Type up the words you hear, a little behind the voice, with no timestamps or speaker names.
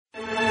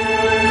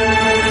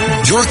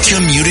You're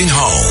commuting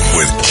home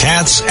with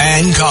Katz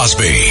and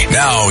Cosby.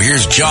 Now,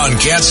 here's John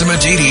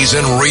Katzimatidis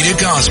and Rita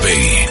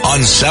Cosby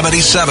on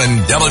 77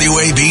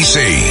 WABC.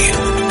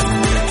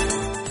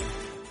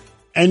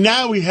 And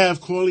now we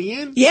have calling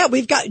in. Yeah,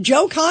 we've got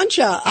Joe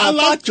Concha. I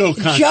love Joe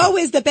Concha. Joe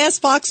is the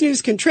best Fox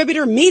News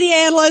contributor, media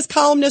analyst,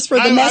 columnist for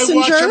The Messenger. I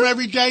watch him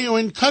every day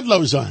when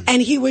Kudlow's on.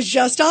 And he was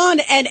just on.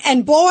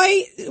 And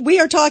boy,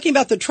 we are talking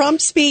about the Trump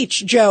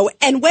speech, Joe.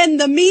 And when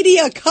the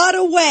media cut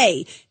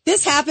away,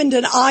 this happened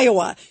in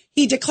Iowa.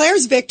 He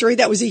declares victory.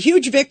 That was a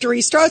huge victory.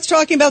 He starts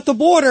talking about the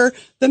border.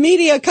 The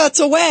media cuts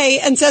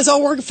away and says,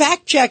 oh, we're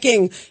fact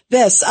checking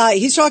this.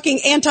 He's talking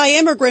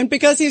anti-immigrant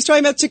because he's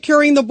talking about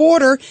securing the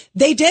border.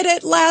 They did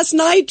it last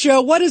night,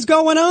 Joe. What is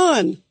going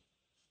on?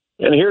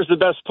 And here's the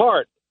best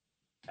part.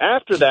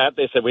 After that,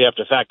 they said we have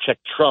to fact check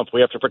Trump.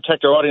 We have to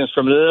protect our audience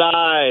from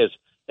lies.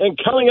 And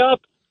coming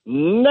up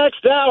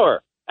next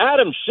hour,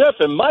 Adam Schiff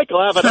and Michael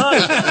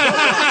Avenatti.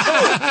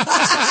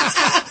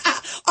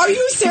 Are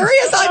you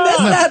serious? I missed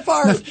that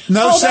part.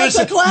 No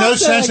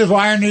sense of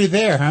irony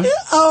there, huh?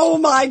 Oh,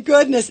 my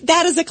goodness.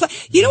 That is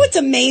you know what's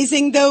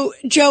amazing, though,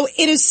 Joe?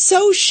 It is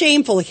so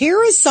shameful.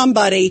 Here is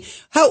somebody,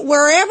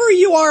 wherever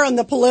you are on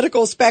the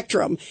political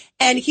spectrum,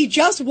 and he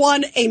just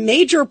won a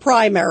major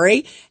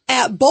primary.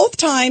 At both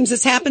times,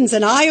 this happens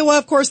in Iowa,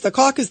 of course, the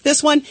caucus,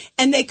 this one,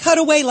 and they cut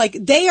away like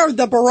they are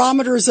the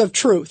barometers of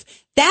truth.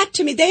 That,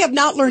 to me, they have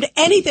not learned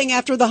anything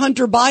after the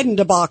Hunter Biden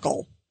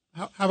debacle.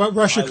 How about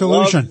Russia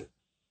collusion?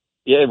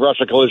 Yeah,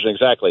 Russia collusion,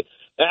 exactly.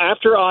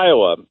 After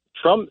Iowa,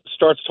 Trump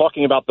starts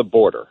talking about the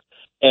border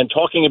and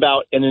talking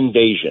about an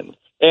invasion.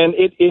 And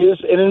it is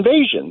an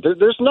invasion.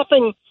 There's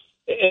nothing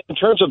in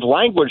terms of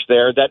language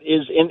there that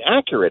is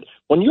inaccurate.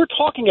 When you're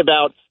talking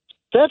about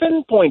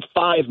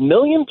 7.5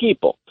 million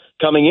people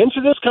coming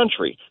into this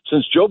country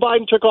since Joe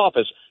Biden took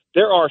office,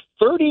 there are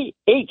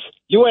 38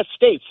 U.S.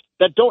 states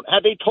that don't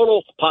have a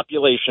total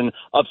population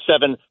of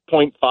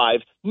 7.5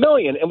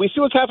 million. And we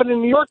see what's happening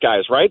in New York,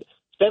 guys, right?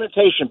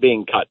 Sanitation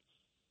being cut.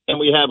 And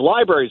we have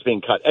libraries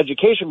being cut,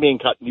 education being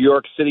cut, New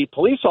York City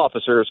police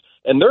officers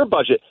and their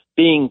budget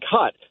being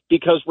cut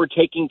because we're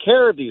taking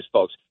care of these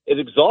folks. It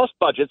exhausts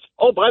budgets.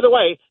 Oh, by the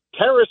way,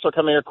 terrorists are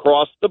coming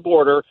across the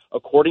border,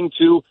 according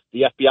to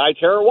the FBI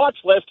terror watch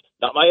list.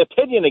 Not my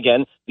opinion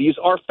again. These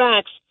are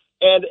facts.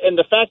 And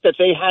the fact that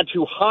they had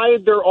to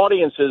hide their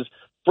audiences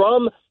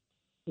from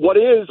what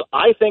is,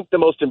 I think, the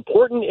most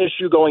important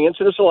issue going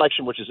into this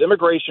election, which is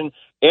immigration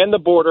and the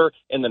border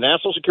and the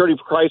national security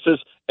crisis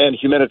and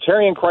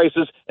humanitarian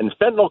crisis and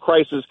fentanyl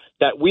crisis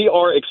that we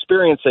are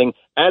experiencing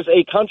as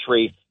a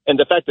country. And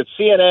the fact that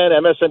CNN,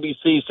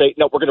 MSNBC say,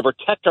 no, we're going to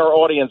protect our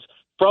audience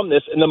from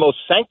this in the most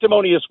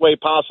sanctimonious way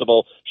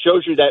possible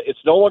shows you that it's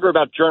no longer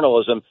about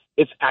journalism.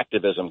 It's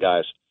activism,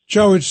 guys.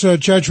 Joe, it's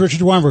Judge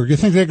Richard Weinberg. Do you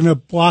think they're going to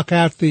block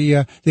out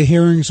the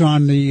hearings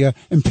on the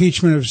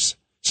impeachment of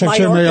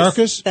Secretary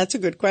Mayorkas? That's a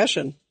good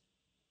question.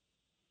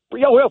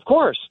 Yeah, well, of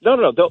course.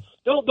 No.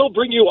 They'll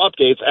bring you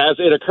updates as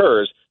it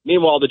occurs.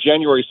 Meanwhile, the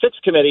January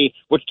 6th committee,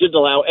 which didn't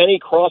allow any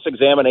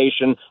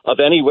cross-examination of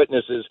any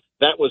witnesses,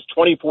 that was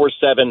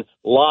 24/7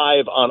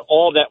 live on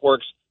all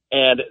networks.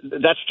 And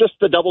that's just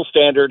the double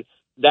standard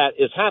that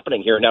is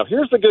happening here. Now,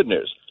 here's the good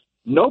news.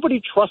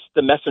 Nobody trusts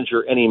the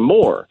messenger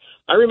anymore.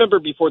 I remember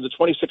before the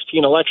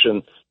 2016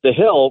 election, The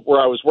Hill,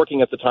 where I was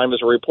working at the time as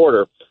a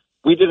reporter,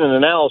 we did an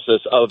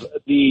analysis of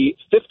the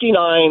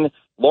 59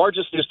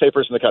 largest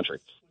newspapers in the country.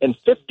 And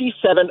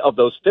 57 of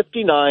those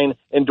 59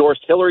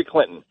 endorsed Hillary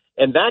Clinton.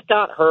 And that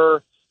got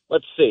her,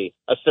 let's see,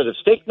 a set of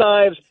steak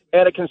knives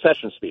and a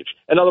concession speech.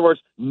 In other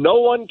words, no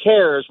one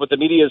cares what the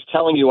media is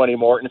telling you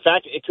anymore. In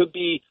fact, it could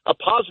be a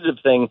positive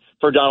thing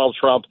for Donald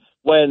Trump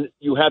when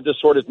you have this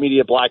sort of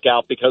media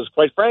blackout, because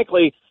quite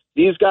frankly,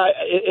 these guys,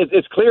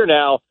 it's clear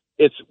now,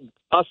 it's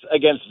us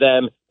against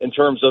them in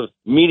terms of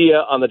media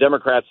on the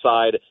Democrat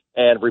side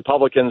and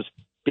Republicans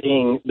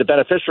being the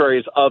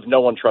beneficiaries of no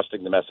one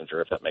trusting the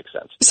messenger, if that makes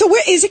sense. So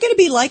is it going to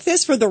be like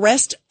this for the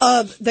rest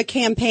of the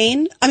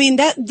campaign? I mean,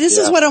 this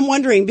is what I'm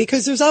wondering,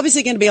 because there's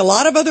obviously going to be a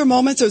lot of other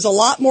moments. There's a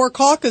lot more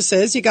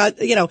caucuses. You got,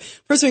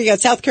 first of all, you got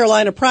South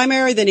Carolina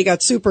primary, then you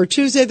got Super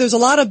Tuesday. There's a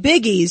lot of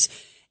biggies.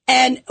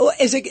 And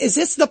is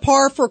this the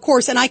par for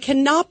course? And I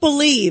cannot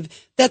believe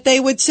that they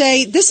would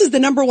say this is the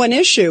number one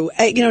issue.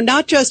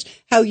 Not just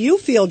how you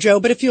feel, Joe,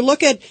 but if you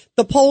look at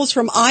the polls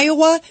from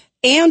Iowa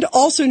and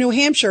also New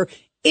Hampshire,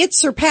 it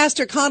surpassed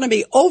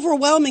economy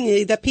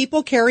overwhelmingly that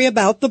people carry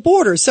about the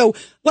border. So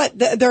what,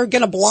 they're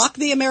going to block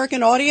the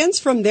American audience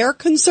from their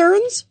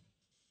concerns?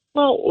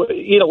 Well,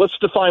 let's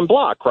define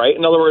block, right?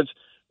 In other words,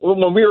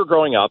 when we were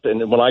growing up,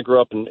 and when I grew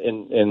up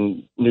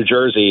in New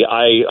Jersey,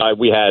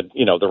 we had,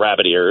 the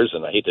rabbit ears,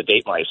 and I hate to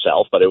date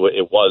myself, but it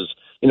was,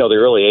 the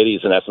early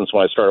 80s in essence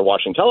when I started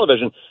watching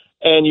television.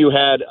 And you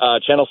had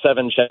Channel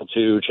 7, Channel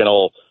 2,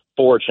 Channel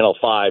 4, Channel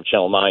 5,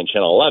 Channel 9,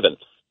 Channel 11.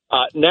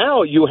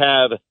 Now you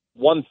have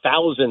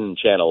 1,000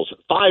 channels,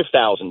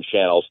 5,000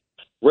 channels,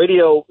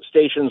 radio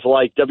stations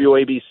like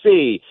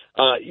WABC.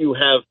 You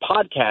have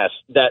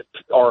podcasts that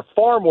are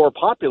far more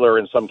popular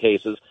in some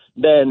cases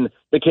than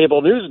the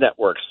cable news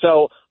networks.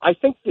 So I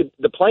think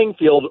the playing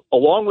field,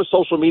 along with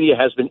social media,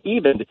 has been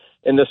evened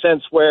in the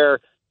sense where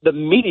the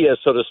media,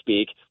 so to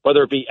speak,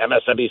 whether it be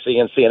MSNBC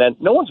and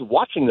CNN, no one's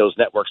watching those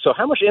networks. So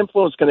how much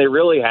influence can they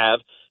really have?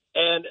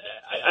 And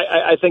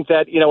I think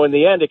that, in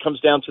the end, it comes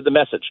down to the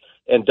message.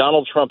 And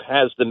Donald Trump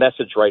has the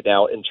message right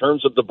now in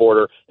terms of the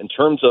border, in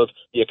terms of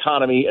the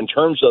economy, in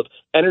terms of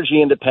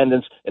energy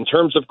independence, in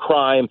terms of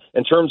crime,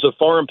 in terms of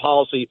foreign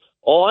policy.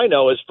 All I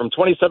know is from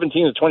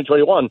 2017 to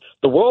 2021,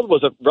 the world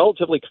was a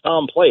relatively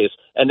calm place,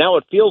 and now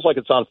it feels like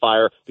it's on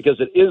fire because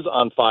it is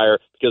on fire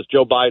because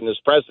Joe Biden is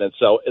president.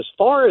 So as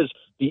far as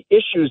the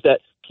issues that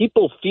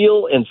people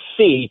feel and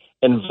see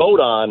and vote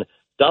on,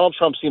 Donald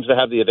Trump seems to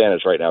have the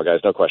advantage right now, guys.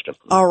 No question.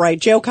 All right,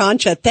 Joe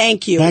Concha,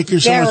 thank you. Thank you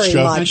so very much,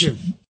 Joe. much. Thank you.